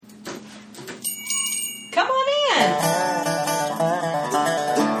Beth.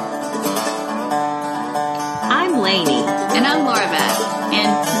 I'm Lainey. And I'm Laura Beth.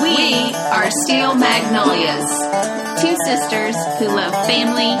 And we are Steel Magnolias, two sisters who love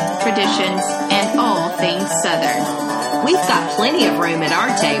family, traditions, and all things Southern. We've got plenty of room at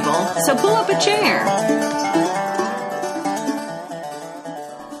our table, so pull up a chair.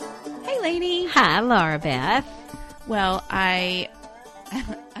 Hey, Lainey. Hi, Laura Beth. Well, I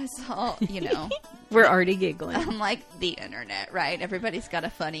saw, We're already giggling. I'm like the internet, right? Everybody's got a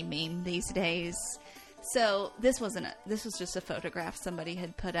funny meme these days. So this was just a photograph somebody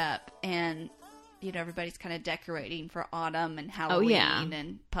had put up, and everybody's kind of decorating for autumn and Halloween,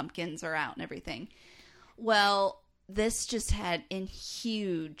 and pumpkins are out and everything. Well, this just had in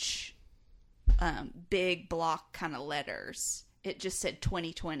huge, big block kind of letters. It just said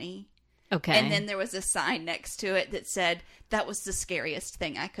 2020. Okay. And then there was a sign next to it that said, "That was the scariest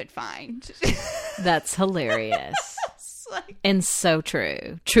thing I could find." That's hilarious. Like, and so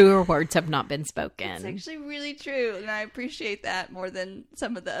true. Truer words have not been spoken. It's actually really true, and I appreciate that more than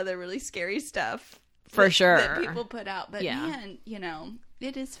some of the other really scary stuff for sure that people put out. But man,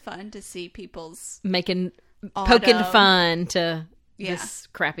 it is fun to see people's poking fun to this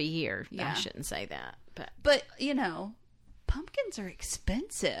crappy year. I shouldn't say that, but pumpkins are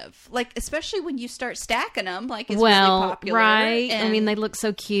expensive, like especially when you start stacking them. Like it's really popular, right? I mean, they look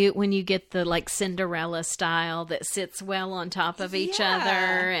so cute when you get the like Cinderella style that sits well on top of each other.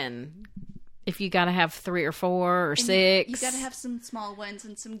 And if you got to have 3 or 4 or 6, you got to have some small ones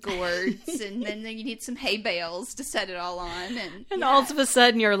and some gourds, and then you need some hay bales to set it all on. And all of a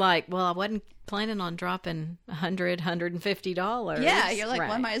sudden you're like, well, I wasn't planning on dropping $150. Yeah, you're like,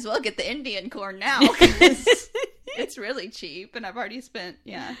 well, I might as well get the Indian corn now. It's really cheap, and I've already spent,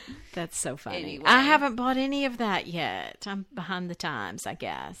 That's so funny. Anyway. I haven't bought any of that yet. I'm behind the times, I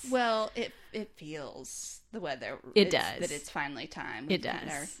guess. Well, it feels the weather. It does. That it's finally time. It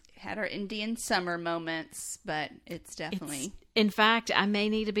does. Had our Indian summer moments, but it's definitely. In fact, I may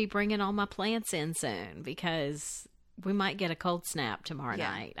need to be bringing all my plants in soon because we might get a cold snap tomorrow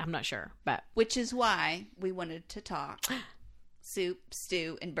night. I'm not sure, but. Which is why we wanted to talk soup,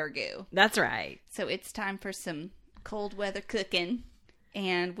 stew, and burgoo. That's right. So it's time for some cold weather cooking,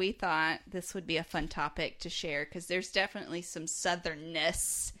 and we thought this would be a fun topic to share because there's definitely some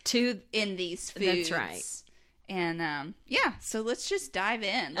southernness in these foods. That's right. And so let's just dive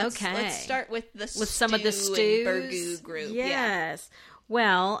in. Let's start with some of the stews. Burgoo group. Yes.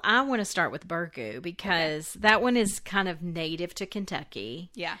 Well, I want to start with burgoo because that one is kind of native to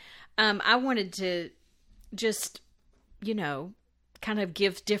Kentucky. Yeah. I wanted to just, kind of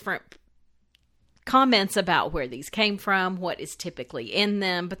give different comments about where these came from, what is typically in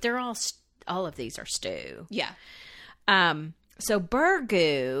them, but they're all of these are stew. Yeah. So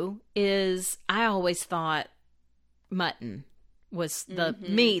burgoo is, I always thought mutton was the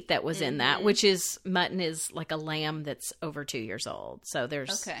meat that was in that, which is, mutton is like a lamb that's over 2 years old. So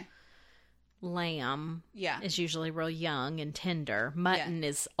there's lamb is usually real young and tender. Mutton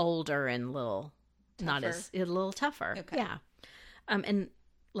is older and a little tougher. Okay. Yeah. And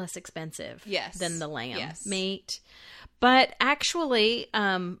less expensive than the lamb meat. But actually,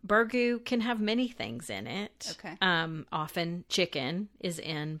 burgoo can have many things in it. Okay. Often chicken is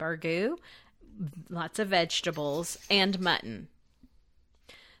in burgoo, lots of vegetables, and mutton.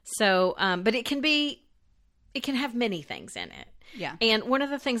 So, but it can have many things in it. Yeah. And one of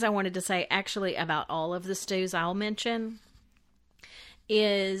the things I wanted to say actually about all of the stews I'll mention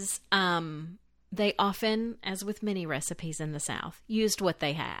is, they often, as with many recipes in the South, used what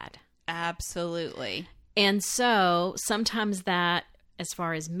they had. Absolutely. And so sometimes that, as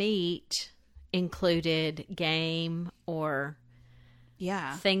far as meat, included game or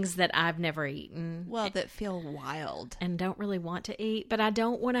things that I've never eaten. Well, that feel wild. And don't really want to eat. But I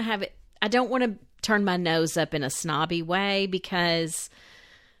don't want to have it. I don't want to turn my nose up in a snobby way because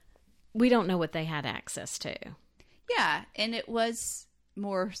we don't know what they had access to. Yeah. And it was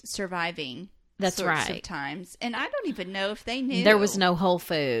more surviving. That's right. Sometimes, and I don't even know if they knew. There was no Whole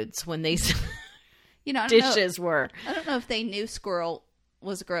Foods when these dishes were. I don't know if they knew squirrel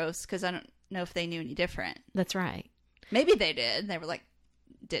was gross because I don't know if they knew any different. That's right. Maybe they did. They were like,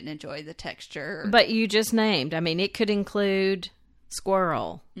 didn't enjoy the texture. But you just named. I mean, it could include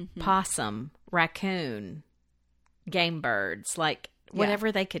squirrel, possum, raccoon, game birds, like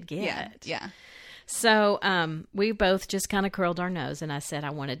whatever they could get. Yeah. So we both just kind of curled our nose, and I said I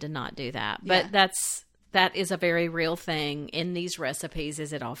wanted to not do that. But that is a very real thing in these recipes,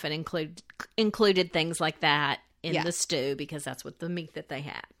 is it often included things like that in the stew because that's what the meat that they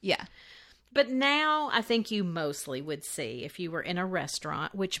had. Yeah. But now I think you mostly would see if you were in a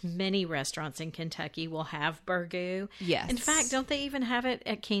restaurant, which many restaurants in Kentucky will have burgoo. Yes. In fact, don't they even have it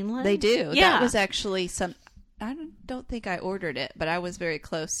at Keeneland? They do. Yeah. That was actually I don't think I ordered it, but I was very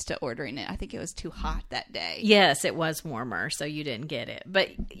close to ordering it. I think it was too hot that day. Yes, it was warmer, so you didn't get it. But,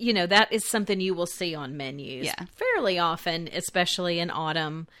 that is something you will see on menus fairly often, especially in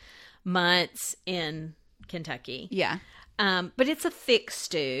autumn months in Kentucky. Yeah. But it's a thick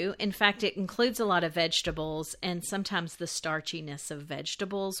stew. In fact, it includes a lot of vegetables, and sometimes the starchiness of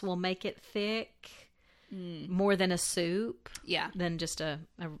vegetables will make it thick more than a soup. Yeah. Than just a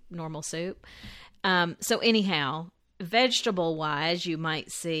normal soup. So anyhow, vegetable-wise, you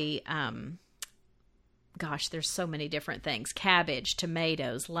might see, there's so many different things. Cabbage,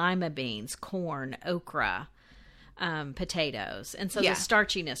 tomatoes, lima beans, corn, okra, potatoes. And so the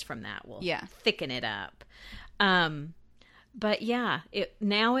starchiness from that will thicken it up. But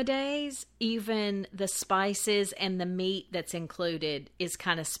nowadays, even the spices and the meat that's included is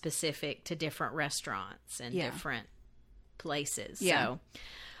kind of specific to different restaurants and different places. Yeah.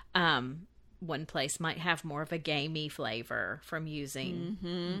 So, one place might have more of a gamey flavor from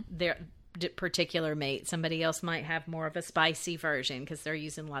using their particular meat. Somebody else might have more of a spicy version because they're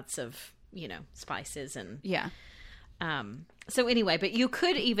using lots of, spices and so anyway, but you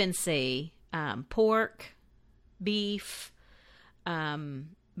could even see pork, beef.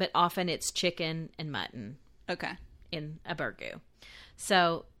 But often it's chicken and mutton. Okay. In a burgoo.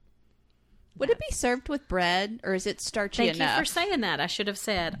 So would it be served with bread or is it starchy enough? Thank you for saying that. I should have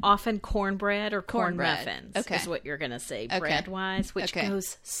said often cornbread or corn muffins is what you're going to see bread-wise, which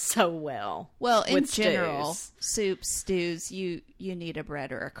goes so well. Well, in general, soups, stews, you need a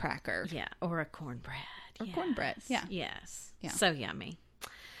bread or a cracker. Yeah, or a cornbread. Or cornbread, yeah. Yes. Yeah. So yummy.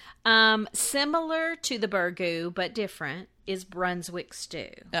 Similar to the burgoo, but different, is Brunswick stew.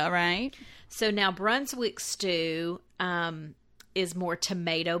 All right. So now Brunswick stew is more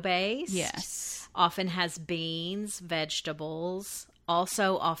tomato-based. Yes. Often has beans, vegetables.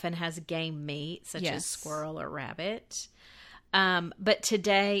 Also often has game meat, such as squirrel or rabbit. But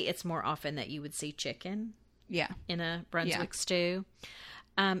today, it's more often that you would see chicken in a Brunswick stew.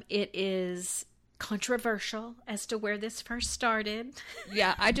 It is controversial as to where this first started.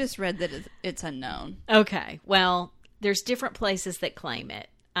 Yeah, I just read that it's unknown. Okay, well, there's different places that claim it.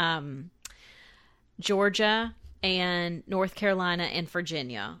 Georgia and North Carolina and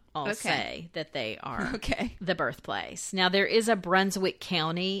Virginia all say that they are the birthplace. Now, there is a Brunswick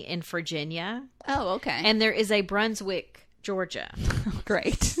County in Virginia. Oh, okay. And there is a Brunswick, Georgia.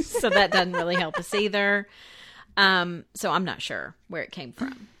 Great. So that doesn't really help us either. So I'm not sure where it came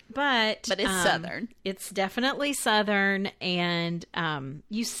from. But it's Southern. It's definitely Southern, and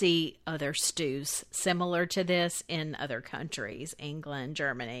you see other stews similar to this in other countries, England,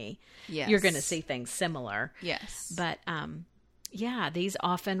 Germany. Yes. You're going to see things similar. Yes. But, these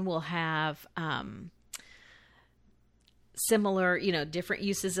often will have similar, different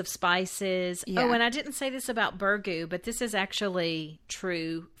uses of spices. Yeah. Oh, and I didn't say this about burgoo, but this is actually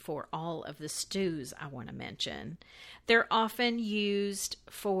true for all of the stews I want to mention. They're often used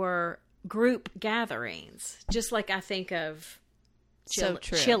for group gatherings, just like I think of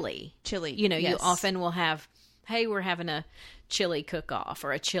chili. Chili. You often will have, hey, we're having a chili cook-off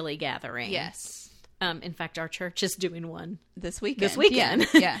or a chili gathering. Yes. In fact, our church is doing one this weekend.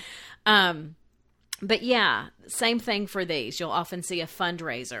 Yeah. But yeah, same thing for these. You'll often see a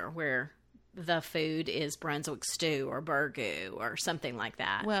fundraiser where the food is Brunswick stew or burgoo or something like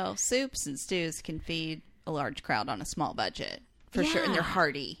that. Well, soups and stews can feed a large crowd on a small budget, for sure. And they're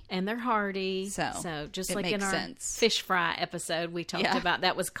hearty. So just like in our fish fry episode, we talked about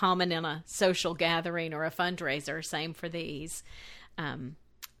that was common in a social gathering or a fundraiser. Same for these.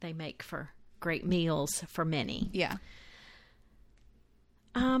 They make for great meals for many. Yeah.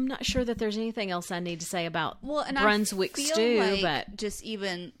 I'm not sure that there's anything else I need to say about and Brunswick stew, but just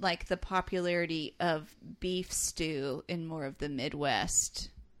even like the popularity of beef stew in more of the Midwest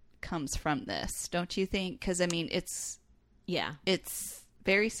comes from this, don't you think? Because I mean, it's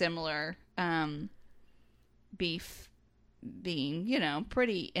very similar. Beef being,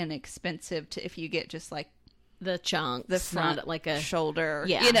 pretty inexpensive to if you get just like the chunks, the front, not like a shoulder.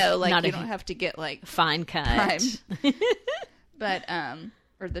 Yeah, you don't have to get like fine cut. But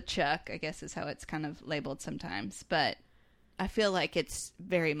or the chuck, I guess is how it's kind of labeled sometimes. But I feel like it's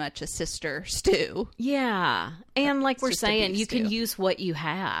very much a sister stew. Yeah. And like we're saying, you can use what you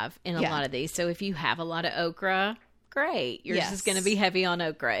have in a lot of these. So if you have a lot of okra, great. Yours is going to be heavy on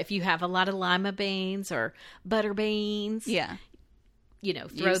okra. If you have a lot of lima beans or butter beans,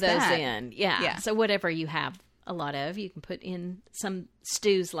 throw those in. Yeah. So whatever you have a lot of. You can put in some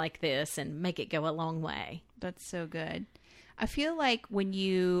stews like this and make it go a long way. That's so good. I feel like when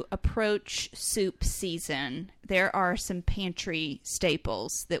you approach soup season, there are some pantry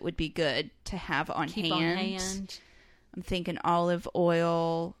staples that would be good to have on Keep hand. on hand. I'm thinking olive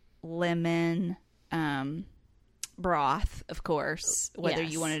oil, lemon, broth, of course, whether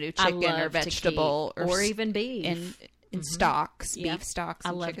Yes. you want to do I chicken love or to vegetable or even beef. in stocks, Yep. beef stocks. I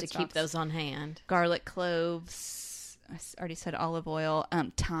and love chicken to stocks. keep those on hand. Garlic cloves. I already said olive oil.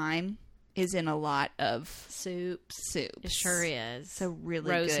 Thyme is in a lot of Soups. soups. It sure is. So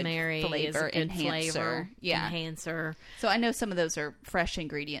really Rosemary good flavor is a good enhancer. flavor Yeah. enhancer. So I know some of those are fresh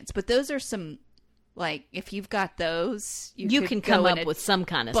ingredients, but those are some, like, if you've got those, You could can go come in up a with some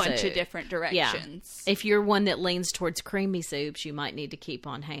kind of bunch soup. of different directions. If you're one that leans towards creamy soups, you might need to keep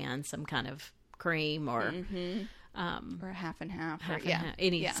on hand some kind of cream or Or a half and half. half or,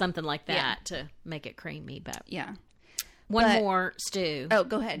 and half, something like that to make it creamy. But Yeah. one But- more stew. Oh,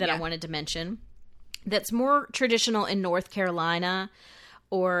 go ahead. That I yeah. wanted to mention. That's more traditional in North Carolina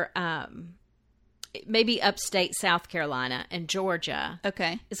or maybe upstate South Carolina and Georgia.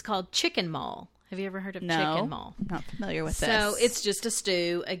 Okay. It's called chicken mole. Have you ever heard of No. chicken mole? I'm not familiar with this. So it's just a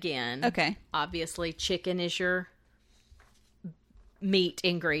stew again. Okay. Obviously, chicken is your meat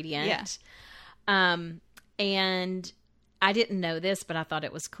ingredient. Yeah. And I didn't know this, but I thought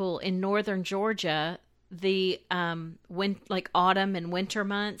it was cool. In northern Georgia, the autumn and winter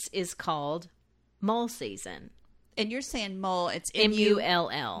months is called mole season. And you're saying mole, it's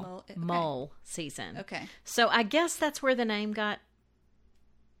M-U-L-L. Mole, okay. Mole season. Okay. So I guess that's where the name got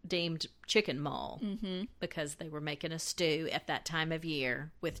deemed chicken mole, because they were making a stew at that time of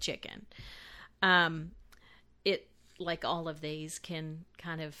year with chicken. It, like all of these, can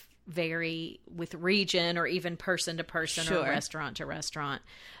kind of vary with region or even person to person or Sure. restaurant to restaurant.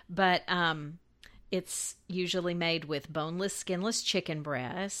 But it's usually made with boneless, skinless chicken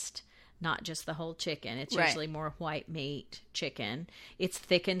breast, not just the whole chicken. It's Right. usually more white meat chicken. It's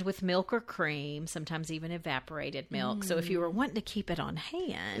thickened with milk or cream, sometimes even evaporated milk. So if you were wanting to keep it on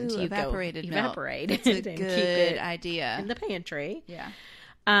hand, Ooh, you evaporated go milk. evaporate That's a it and good keep it idea. in the pantry. Yeah.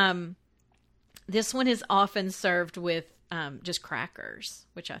 This one is often served with just crackers,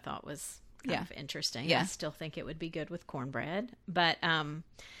 which I thought was kind Yeah. of interesting. Yeah. I still think it would be good with cornbread. But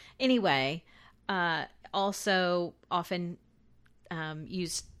anyway, also often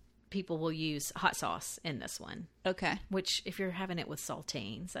people will use hot sauce in this one, Okay. which if you're having it with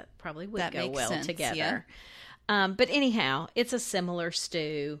saltines, that probably would That go makes well sense, together. But anyhow, it's a similar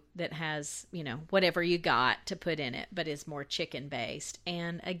stew that has, whatever you got to put in it, but is more chicken based.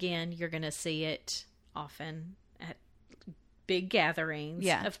 And again, you're going to see it often at big gatherings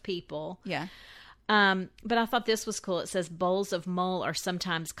Yeah. of people. Yeah. But I thought this was cool. It says bowls of mole are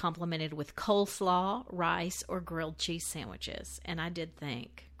sometimes complemented with coleslaw, rice, or grilled cheese sandwiches. And I did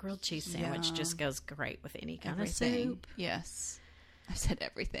think grilled cheese sandwich Yum. just goes great with any kind Everything. of soup. Yes. I said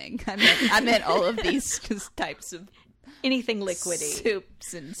everything. I meant all of these types of Anything liquidy.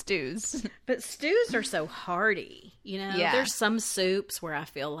 soups and stews. But stews are so hearty. Yeah. There's some soups where I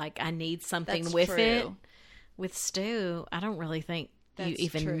feel like I need something That's with true. it. With stew, I don't really think you That's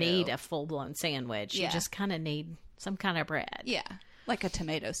even true. need a full-blown sandwich. Yeah. You just kind of need some kind of bread. Yeah. Like a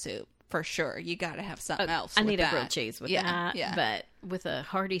tomato soup, for sure. You got to have something else I with need that. a grilled cheese with Yeah, that. yeah. But with a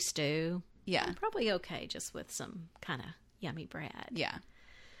hearty stew, Yeah. I'm probably okay just with some kind of yummy bread. Yeah.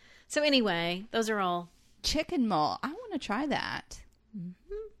 So anyway, those are all. Chicken mole. I want to try that.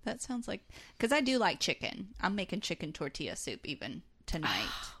 Mm-hmm. That sounds like... Because I do like chicken. I'm making chicken tortilla soup even tonight.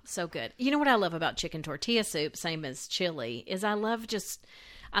 So good. You know what I love about chicken tortilla soup, same as chili, is I love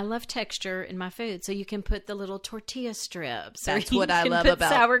texture in my food. So you can put the little tortilla strips. or That's you what I can love put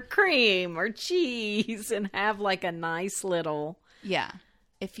about- sour cream or cheese and have like a nice little. Yeah.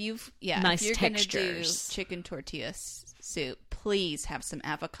 If you're Nice going to do textures. chicken tortilla soup, please have some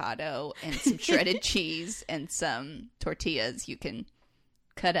avocado and some shredded cheese and some tortillas you can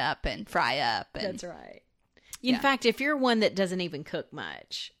cut up and fry up. And right. In Yeah. fact, if you're one that doesn't even cook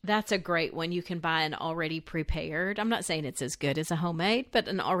much, that's a great one. You can buy an already prepared. I'm not saying it's as good as a homemade, but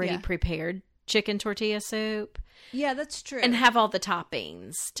an already Yeah. prepared chicken tortilla soup. Yeah, that's true. And have all the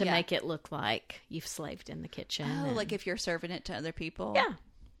toppings to Yeah. make it look like you've slaved in the kitchen. Oh, and like if you're serving it to other people? Yeah.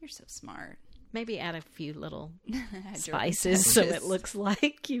 You're so smart. maybe add a few little Jordan spices so touches. it looks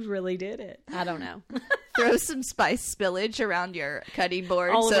like you really did it. I don't know. Throw some spice spillage around your cutting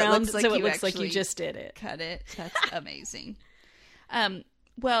board All so around it looks like so it you looks like actually you just did it. cut it. That's amazing.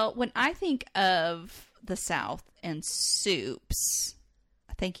 Well, when I think of the South and soups,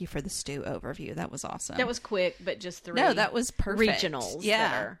 I Thank you for the stew overview. That was awesome. That was quick, but just three. No, that was perfect. Regionals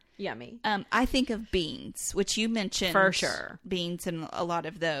that are yummy. I think of beans, which you mentioned. For sure. Beans and a lot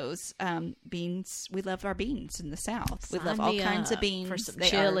of those. Beans, we love our beans in the South. Sign we love all kinds of beans. For some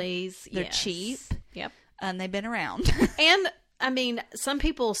chilies. They're cheap. Yep. And they've been around. And, I mean, some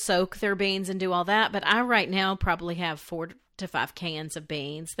people soak their beans and do all that, but I right now probably have 4 to 5 cans of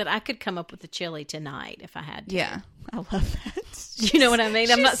beans that I could come up with a chili tonight if I had to. Yeah, I love that. You know what I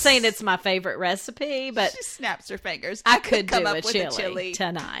mean? I'm not saying it's my favorite recipe, but she snaps her fingers. I could come do up a with chili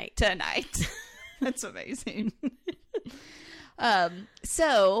tonight. That's amazing.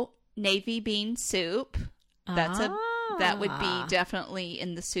 So navy bean soup. That would be definitely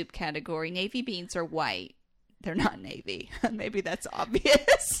in the soup category. Navy beans are white. They're not navy. Maybe that's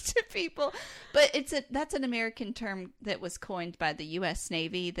obvious to people, but that's an American term that was coined by the U.S.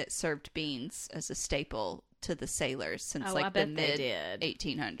 Navy that served beans as a staple to the sailors since the mid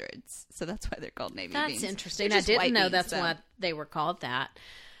 1800s. So that's why they're called navy beans. That's interesting. I didn't know that's why they were called that.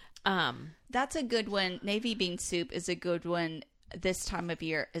 That's a good one. Navy bean soup is a good one this time of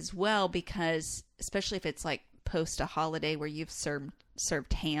year as well, because especially if it's like post a holiday where you've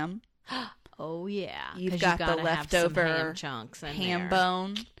served ham. Oh yeah, you've got the leftover ham chunks and ham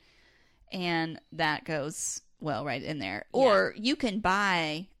bone, and that goes well right in there. Yeah. Or you can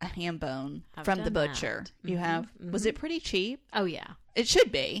buy a ham bone from the butcher. You have? Was it pretty cheap? Oh yeah, it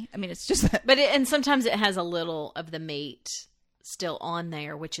should be. I mean, it's just that. But and sometimes it has a little of the meat still on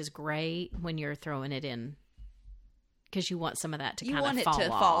there, which is great when you're throwing it in, because you want some of that to kind of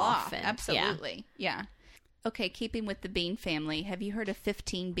fall off. And, absolutely, yeah. Okay, keeping with the bean family, have you heard of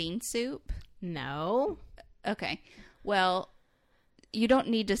 15 bean soup? No. Okay. Well, you don't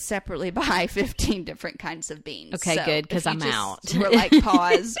need to separately buy 15 different kinds of beans. Okay, so good, because I'm out. We're like,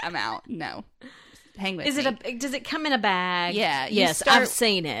 pause, I'm out. No. Hang with me. Does it come in a bag? Yeah. Yes, I've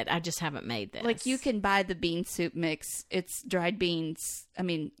seen it. I just haven't made this. Like, you can buy the bean soup mix. It's dried beans. I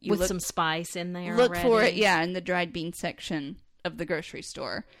mean, with some spice in there Look already. for it, in the dried bean section of the grocery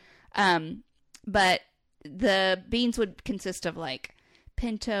store. But the beans would consist of like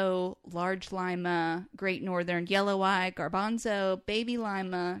pinto, large lima, great northern, yellow eye, garbanzo, baby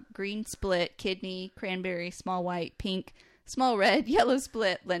lima, green split, kidney, cranberry, small white, pink, small red, yellow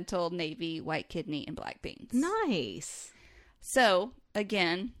split, lentil, navy, white kidney, and black beans. Nice. So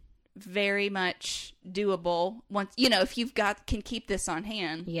again, very much doable. Once if you've can keep this on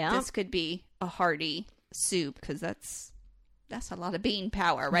hand, this could be a hearty soup, because that's a lot of bean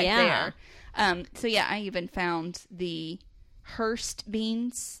power right there. So yeah, I even found the Hearst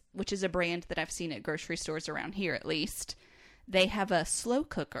beans, which is a brand that I've seen at grocery stores around here at least. They have a slow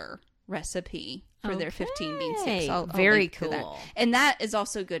cooker recipe for their 15 bean soup. So I'll very link cool. to that. And that is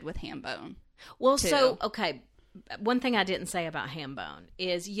also good with ham bone. Well, too. One thing I didn't say about ham bone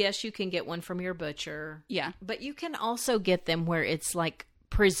is, yes, you can get one from your butcher. Yeah. But you can also get them where it's like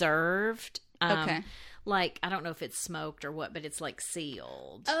preserved. Okay. Like, I don't know if it's smoked or what, but it's like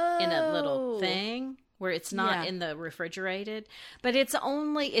sealed in a little thing where it's not in the refrigerated, but it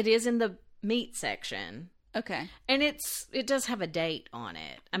is in the meat section. Okay. And it does have a date on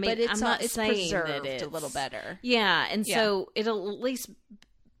it. I mean, but I'm not it's saying preserved that it's a little better. Yeah. And so it'll at least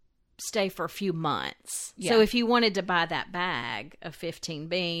stay for a few months. Yeah. So if you wanted to buy that bag of 15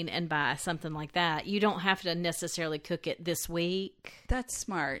 bean and buy something like that, you don't have to necessarily cook it this week. That's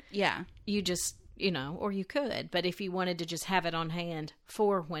smart. Yeah. You just, or you could, but if you wanted to just have it on hand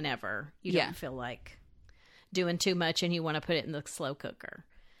for whenever you don't feel like doing too much and you want to put it in the slow cooker,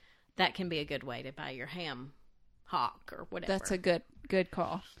 that can be a good way to buy your ham hock or whatever. That's a good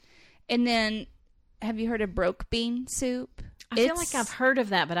call. And then, have you heard of broke bean soup? I feel like I've heard of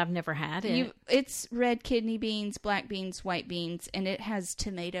that, but I've never had it. It's red kidney beans, black beans, white beans, and it has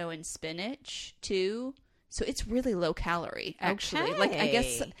tomato and spinach too. So it's really low calorie, actually. Okay. Like, I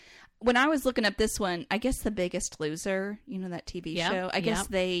guess when I was looking up this one, I guess The Biggest Loser, that TV show, I guess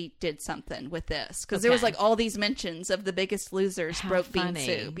they did something with this, because there was like all these mentions of The Biggest Loser's broke bean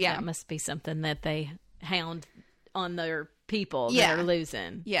soup. Yeah, that must be something that they hound on their people that are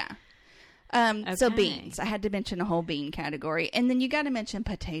losing. Yeah. So beans. I had to mention a whole bean category. And then you got to mention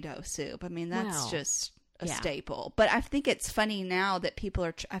potato soup. I mean, that's just a staple. But I think it's funny now that people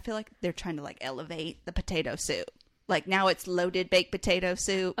I feel like they're trying to like elevate the potato soup. Like now it's loaded baked potato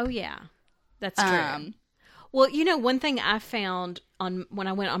soup. Oh, yeah. That's true. Well, one thing I found when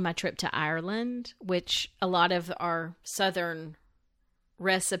I went on my trip to Ireland, which a lot of our southern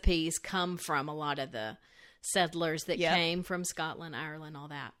recipes come from a lot of the settlers that Yep. came from Scotland, Ireland, all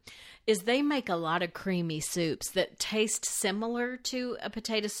that, is they make a lot of creamy soups that taste similar to a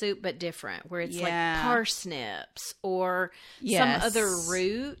potato soup but different, where it's like parsnips or some other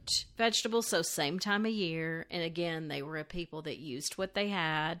root vegetable. So same time of year. And again, they were a people that used what they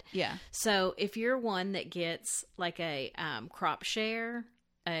had. Yeah. So if you're one that gets like a crop share,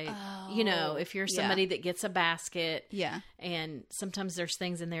 if you're somebody that gets a basket, and sometimes there's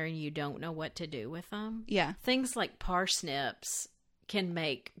things in there and you don't know what to do with them. Yeah. Things like parsnips can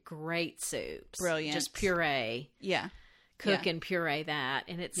make great soups. Brilliant. Just puree. Yeah. Cook and puree that.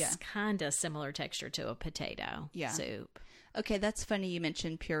 And it's kind of similar texture to a potato soup. Okay, that's funny you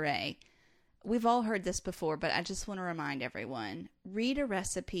mentioned puree. We've all heard this before, but I just want to remind everyone, read a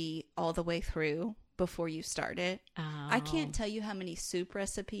recipe all the way through before you start it. Oh. I can't tell you how many soup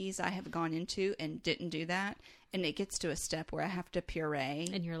recipes I have gone into and didn't do that. And it gets to a step where I have to puree.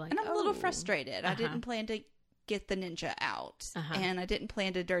 And you're like, and I'm a little frustrated. I didn't plan to get the ninja out. And I didn't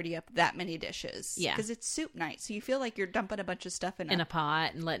plan to dirty up that many dishes. Yeah. Because it's soup night. So you feel like you're dumping a bunch of stuff in a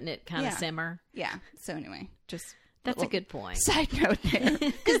pot and letting it kind of simmer. Yeah. So anyway, just... That's a good point. Side note there.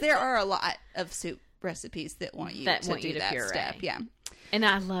 Because there are a lot of soup recipes that want you to do that puree. step. Yeah. And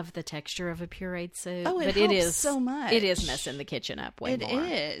I love the texture of a pureed soup. Oh, but helps it is so much. It is messing the kitchen up way more.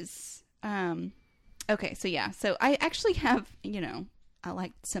 It is. Okay, so yeah. So I actually have, I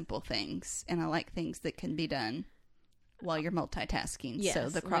like simple things. And I like things that can be done while you're multitasking. Yes. So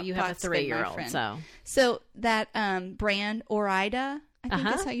the crock you have a pot's been my 3-year-old. friend. So that brand, Ore-Ida, I think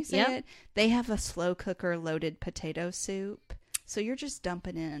that's how you say it. They have a slow cooker loaded potato soup. So you're just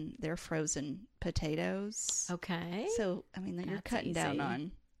dumping in their frozen potatoes. Okay. So, I mean, you're cutting down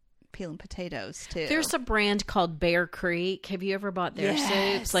on peeling potatoes, too. There's a brand called Bear Creek. Have you ever bought their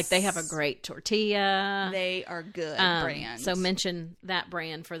soups? Like, they have a great tortilla. They are good brands. So mention that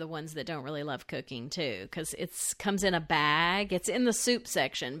brand for the ones that don't really love cooking, too. Because it comes in a bag. It's in the soup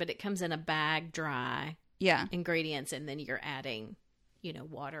section, but it comes in a bag dry ingredients. And then you're adding,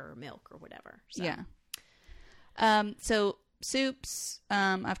 water or milk or whatever. So. Yeah. So soups,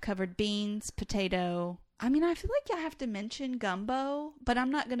 I've covered beans, potato. I mean, I feel like I have to mention gumbo, but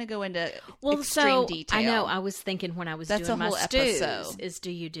I'm not going to go into extreme detail. I know. I was thinking when I was doing my episode. stews,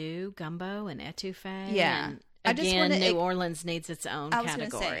 do you do gumbo and etouffee? Yeah. And again, New Orleans needs its own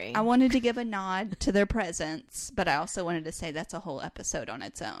category. I wanted to give a nod to their presence, but I also wanted to say that's a whole episode on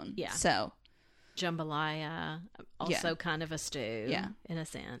its own. Yeah. So. Jambalaya, also kind of a stew, in a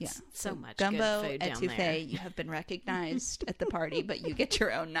sense. Yeah. So much gumbo, good food down there. etouffee, you have been recognized at the party, but you get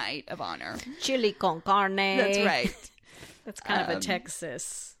your own night of honor. Chili con carne. That's right. That's kind of a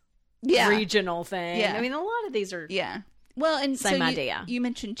Texas regional thing. Yeah. I mean, a lot of these are well, and same idea. You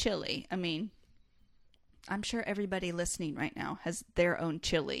mentioned chili. I mean, I'm sure everybody listening right now has their own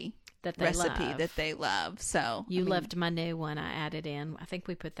chili recipe that they love. So you loved my new one I added in. I think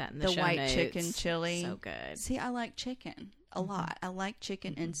we put that in the show white notes. Chicken chili. So good. See, I like chicken a lot. I like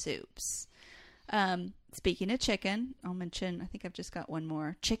chicken in soups. Speaking of chicken, I'll mention, I think I've just got one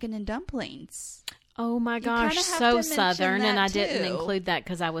more. Chicken and dumplings. Oh my gosh, so Southern, and I didn't include that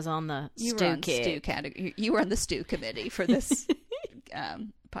because I was on the stew kick. You were on the stew committee for this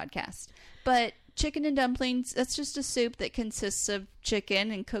podcast. But chicken and dumplings, that's just a soup that consists of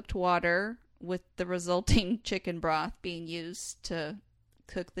chicken and cooked water with the resulting chicken broth being used to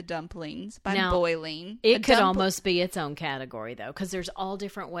cook the dumplings by boiling. It could almost be its own category, though, because there's all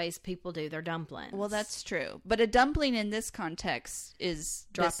different ways people do their dumplings. Well, that's true. But a dumpling in this context is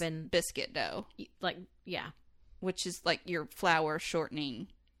dropping biscuit dough. Which is like your flour shortening,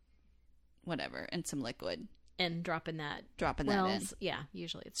 whatever, and some liquid. And dropping that in. Yeah,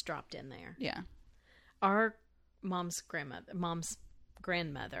 usually it's dropped in there. Yeah. Our mom's grandmother,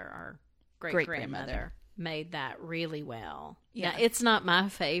 our great-grandmother, made that really well. Yeah. Now, it's not my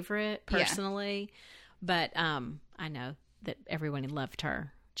favorite, personally, but I know that everyone loved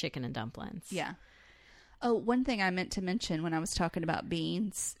her chicken and dumplings. Yeah. Oh, one thing I meant to mention when I was talking about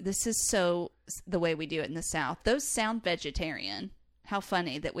beans, this is so the way we do it in the South. Those sound vegetarian. How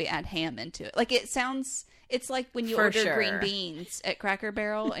funny that we add ham into it. Like, it's like when you order green beans at Cracker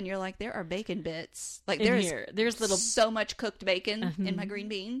Barrel and you're like, there are bacon bits. Like, there's so much cooked bacon in my green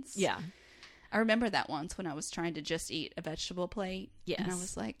beans. Yeah. I remember that once when I was trying to just eat a vegetable plate. Yes. And I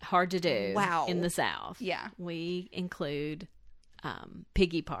was like, hard to do. Wow. In the South. Yeah. We include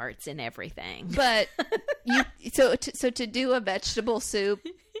piggy parts in everything. But so to do a vegetable soup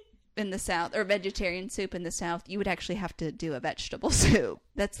in the South, or vegetarian soup in the South, you would actually have to do a vegetable soup.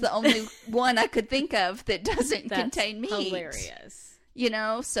 That's the only one I could think of that doesn't contain meat. Hilarious.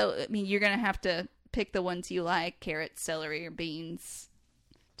 So I mean, you're gonna have to pick the ones you like: carrots, celery, or beans,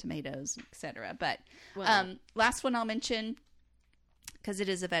 tomatoes, etc. But Well- last one I'll mention, because it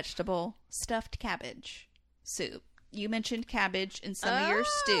is a vegetable, stuffed cabbage soup. You mentioned cabbage in some of your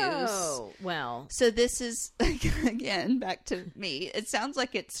stews. Oh, well, So this is, again, back to me. It sounds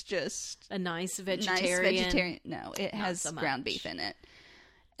like it's just a nice vegetarian. No, it Not has so ground much. beef in it.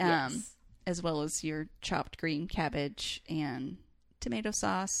 Yes. As well as your chopped green cabbage and tomato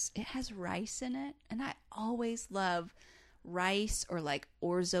sauce. It has rice in it. And I always love rice or like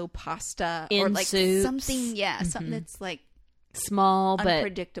orzo pasta or In like soups. something, something that's like Small, but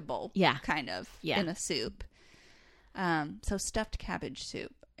unpredictable, yeah. kind of, Yeah. in a soup. So stuffed cabbage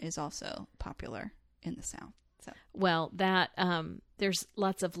soup is also popular in the South. So well, that there's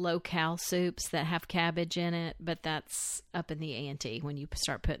lots of low-cal soups that have cabbage in it, but that's up in the ante when you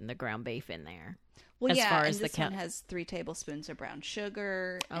start putting the ground beef in there. well, as yeah, far and as the this one has 3 tablespoons of brown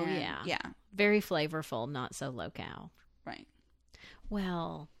sugar. Oh, and, yeah. Very flavorful, not so low-cal. right.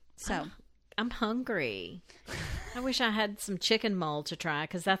 Well, So I'm hungry. I wish I had some chicken mole to try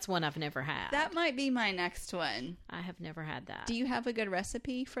because that's one I've never had. that might be my next one. I have never had that. Do you have a good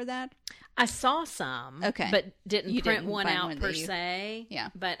recipe for that? I saw some, Okay. but didn't You print didn't one find out one per that you- se. Yeah.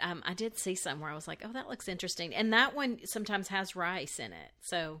 But I did see some where I was like, oh, that looks interesting. And that one sometimes has rice in it.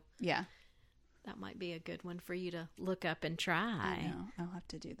 So Yeah. that might be a good one for you to look up and try. I know. I'll have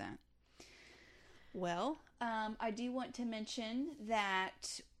to do that. Well, I do want to mention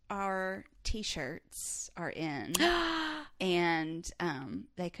that our T-shirts are in, and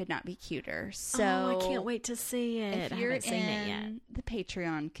they could not be cuter. So oh, I can't wait to see it. If I you're haven't seen it yet. in the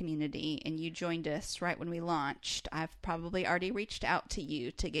Patreon community and you joined us right when we launched, I've probably already reached out to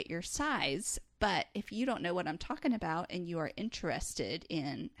you to get your size. But if you don't know what I'm talking about and you are interested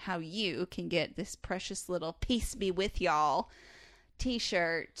in how you can get this precious little Peace Be With Y'all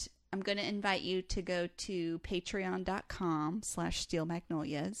t-shirt, I'm going to invite you to go to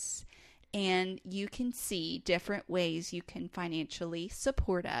patreon.com/steelmagnolias, and you can see different ways you can financially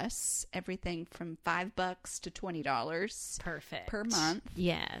support us. Everything from $5 to $20 Perfect. per month.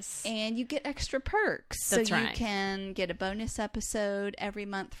 Yes. And you get extra perks. That's so you right. can get a bonus episode every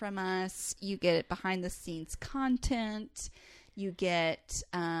month from us. You get behind the scenes content. You get,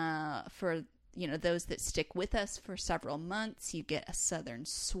 for those that stick with us for several months, you get a Southern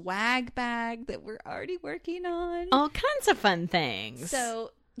swag bag that we're already working on. All kinds of fun things.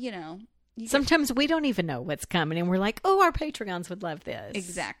 So, you sometimes we don't even know what's coming, and we're like, oh, our Patreons would love this.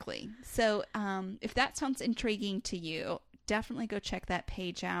 Exactly. So if that sounds intriguing to you, definitely go check that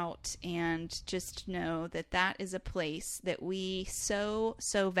page out, and just know that that is a place that we so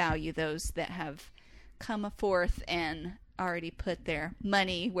value, those that have come forth and already put their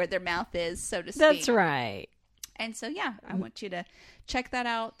money where their mouth is, so to speak. That's right. And so, yeah, I want you to check that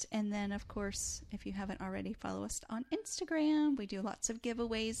out. And then, of course, if you haven't already, follow us on Instagram. We do lots of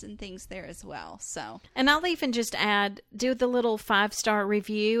giveaways and things there as well. So, And I'll even just add, do the little 5-star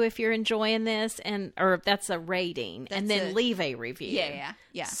review if you're enjoying this, or that's a rating, and then leave a review.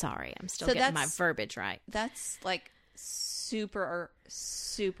 yeah. Sorry, I'm still So getting my that's- verbiage right. That's like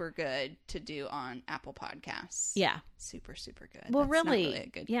super good to do on Apple Podcasts. Yeah. Super good. Well, That's not really, a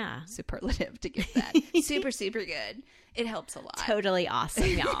good yeah. superlative to give that. super good. It helps a lot. Totally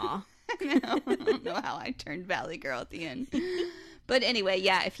awesome, y'all. I don't know how I turned Valley Girl at the end. But anyway,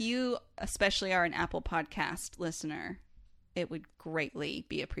 yeah, if you especially are an Apple Podcast listener, it would greatly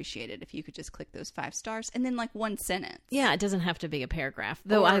be appreciated if you could just click those 5 stars and then like one sentence. Yeah, it doesn't have to be a paragraph.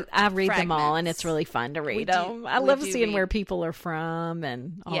 Though Or I read them all, and fragments. it's really fun to read do- them. I we love do seeing read. where people are from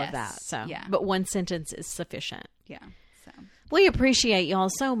and all of that. Yes, So, yeah. But one sentence is sufficient. Yeah. So We appreciate y'all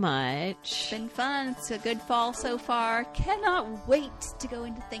so much. been fun. It's a good fall so far. Cannot wait to go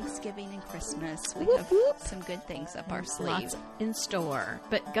into Thanksgiving and Christmas. We Whoop, have whoop. some good things up our sleeve. Lots in store.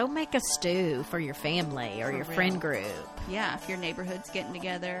 But go make a stew for your family or For your real. friend group. Yeah, if your neighborhood's getting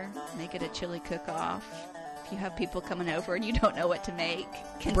together, make it a chili cook-off. If you have people coming over and you don't know what to make,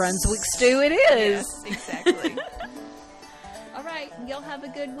 Brunswick stew it is. Yes, exactly. All right, y'all have a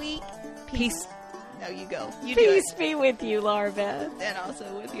good week. Peace. No, you go. You do it. Peace be with you, Laura Beth. And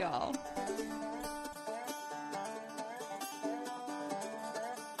also with y'all.